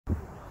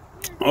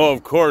Oh,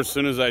 of course. As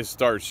soon as I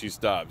start, she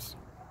stops.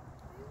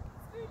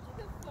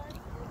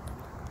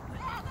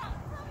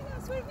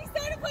 When we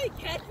started playing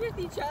catch with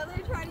each other,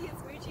 trying to get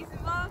Smoochies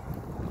involved.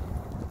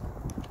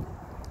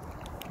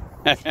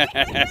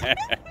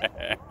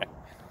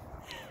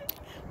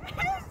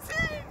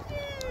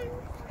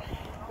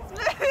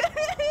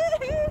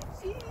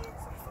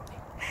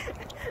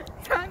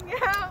 Tongue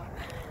out.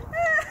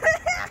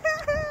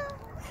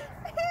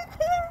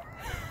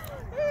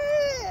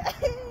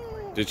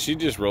 Did she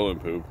just roll and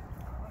poop?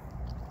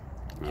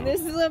 No. This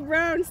is little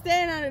brown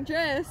staying on a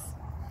dress.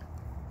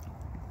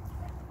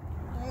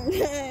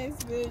 Nice,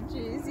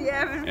 Smoochies. You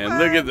having fun? And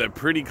look at the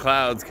pretty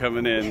clouds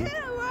coming in.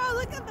 Wow,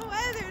 look at the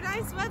weather.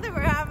 Nice weather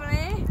we're having,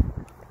 eh?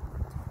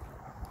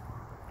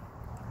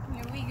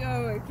 Here we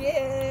go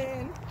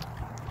again.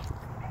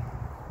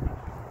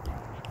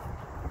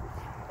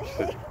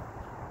 Nice,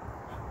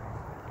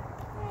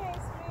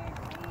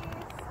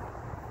 Smoochies.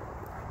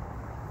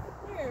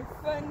 You're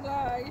a fun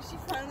dog. Is she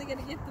finally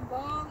gonna get the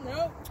ball?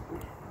 Nope.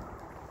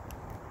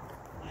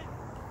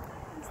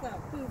 It's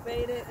not poop,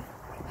 ain't it?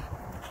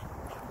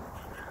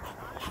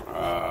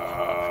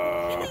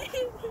 At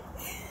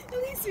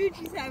least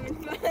Smoochie's having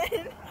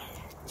fun.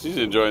 She's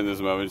enjoying this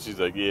moment. She's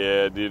like,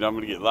 yeah, dude, I'm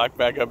going to get locked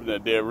back up in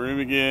that damn room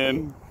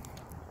again.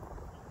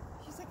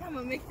 She's like, I'm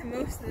going to make the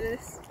most of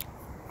this.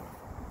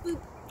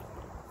 Boop.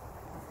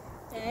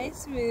 Hey,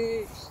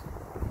 Smooch.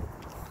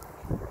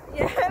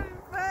 You having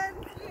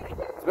fun?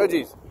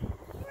 Smoochies.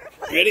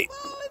 We're Ready?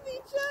 playing with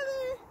each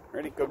other.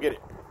 Ready? Go get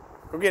it.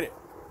 Go get it.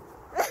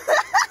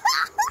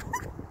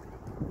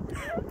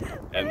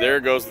 And there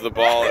goes the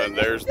ball, and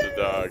there's the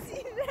dog.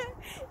 See that?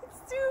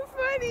 It's too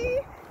funny.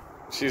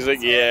 She's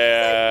like,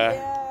 yeah.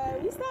 Yeah,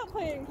 we stopped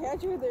playing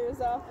catch with her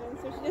as often,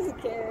 so she doesn't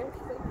care.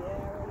 She's like,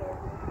 yeah, whatever.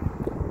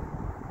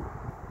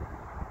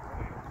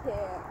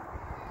 Yeah.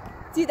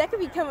 Dude, that could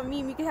become a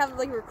meme. You could have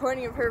like a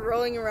recording of her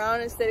rolling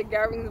around instead of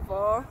grabbing the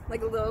ball.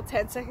 Like a little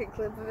 10-second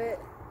clip of it.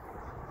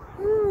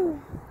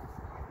 Whew.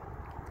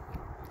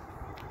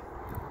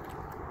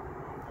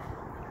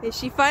 Is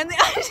she finally...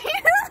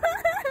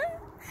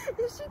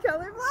 Is she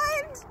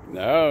colorblind?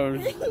 No.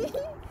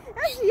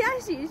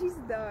 Actually, she's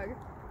a dog.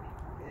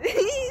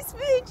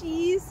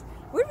 Smoochies.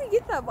 Where did we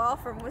get that ball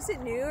from? Was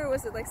it new or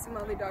was it like some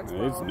other dog's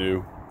ball? It's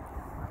new.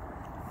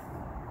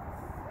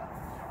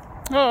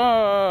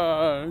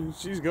 Ah,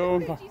 she's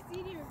going. She's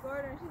seen you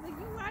record her. She's like,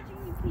 you watching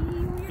me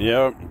pee?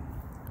 Yep.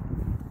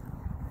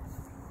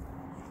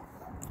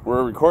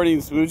 We're recording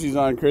Smoochies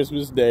on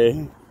Christmas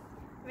Day.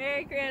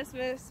 Merry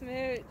Christmas,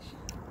 Smooch.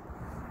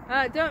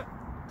 Don't.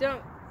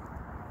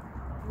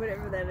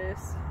 Whatever that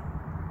is.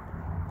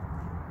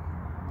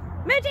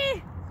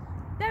 Smoochie!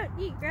 Don't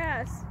eat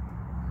grass.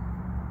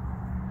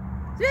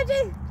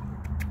 Smoochie!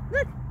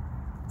 Look!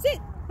 Sit!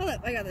 Hold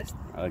up, I got this.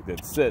 I like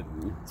that sit.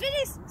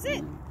 Smoochies,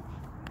 sit!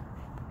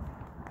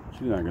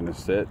 She's not gonna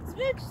sit.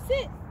 Smooch,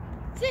 sit!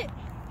 Sit!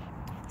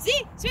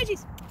 See?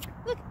 Smoochies!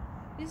 Look!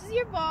 This is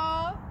your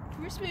ball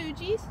for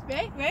Smoochies.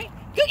 Right?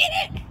 Go get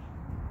it!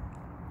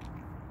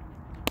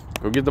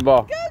 Go get the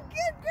ball. Go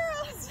good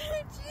girl,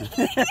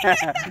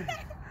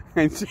 Smoochie!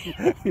 And she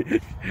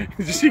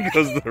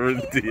goes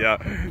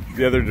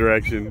the other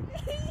direction.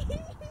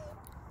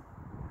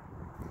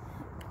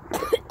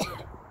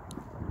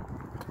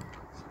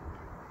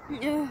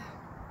 Yeah.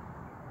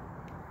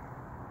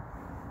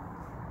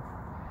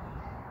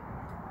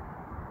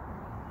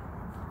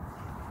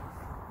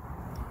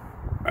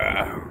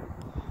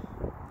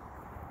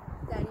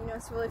 Dad, you know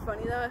what's really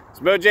funny though?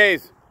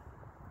 Smoochies!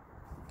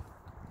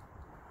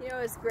 You know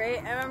what's great?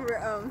 I remember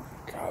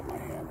God, my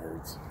hand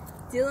hurts.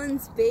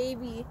 Dylan's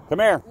baby. Come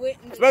here.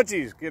 Went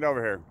Smoochies, get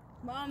over here.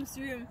 Mom's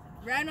room,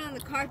 right on the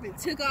carpet,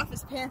 took off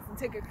his pants and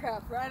took a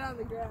crap right on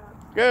the ground.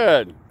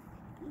 Good.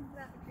 Isn't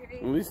that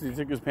great? At least he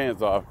took his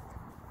pants off.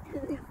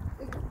 Took his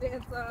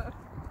pants off.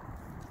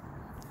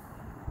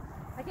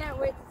 I can't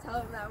wait to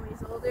tell him that when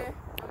he's older.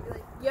 I'll be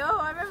like, yo,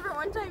 I remember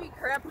one time he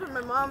crapped on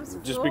my mom's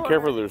floor. Just be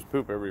careful, there's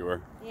poop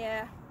everywhere.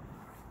 Yeah.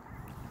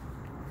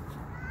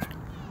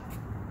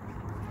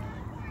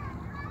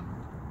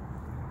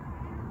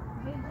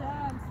 Good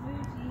job,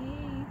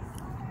 Smoochies.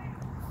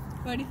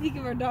 What do you think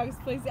of our dog's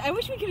place? I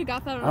wish we could have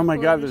got that on Oh my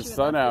floor God, when there's she was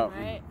sun out.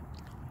 left, right?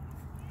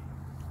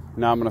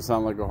 Now I'm gonna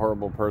sound like a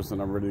horrible person.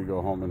 I'm ready to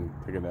go home and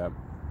take a nap.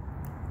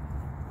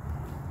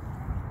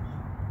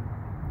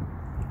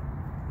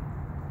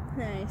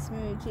 Nice,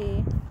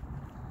 Smoochie.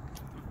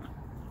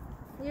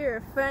 You're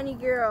a funny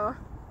girl.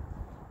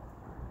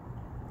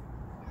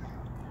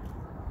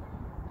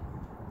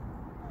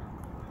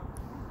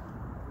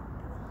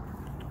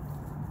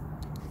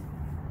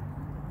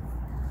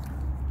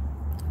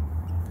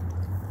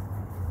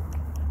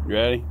 You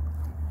ready?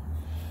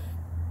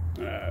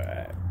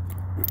 Alright.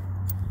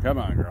 Come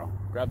on, girl.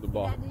 Grab the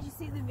ball. Dad, did you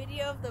see the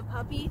video of the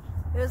puppy?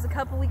 It was a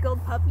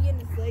couple-week-old puppy and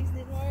his legs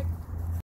didn't work.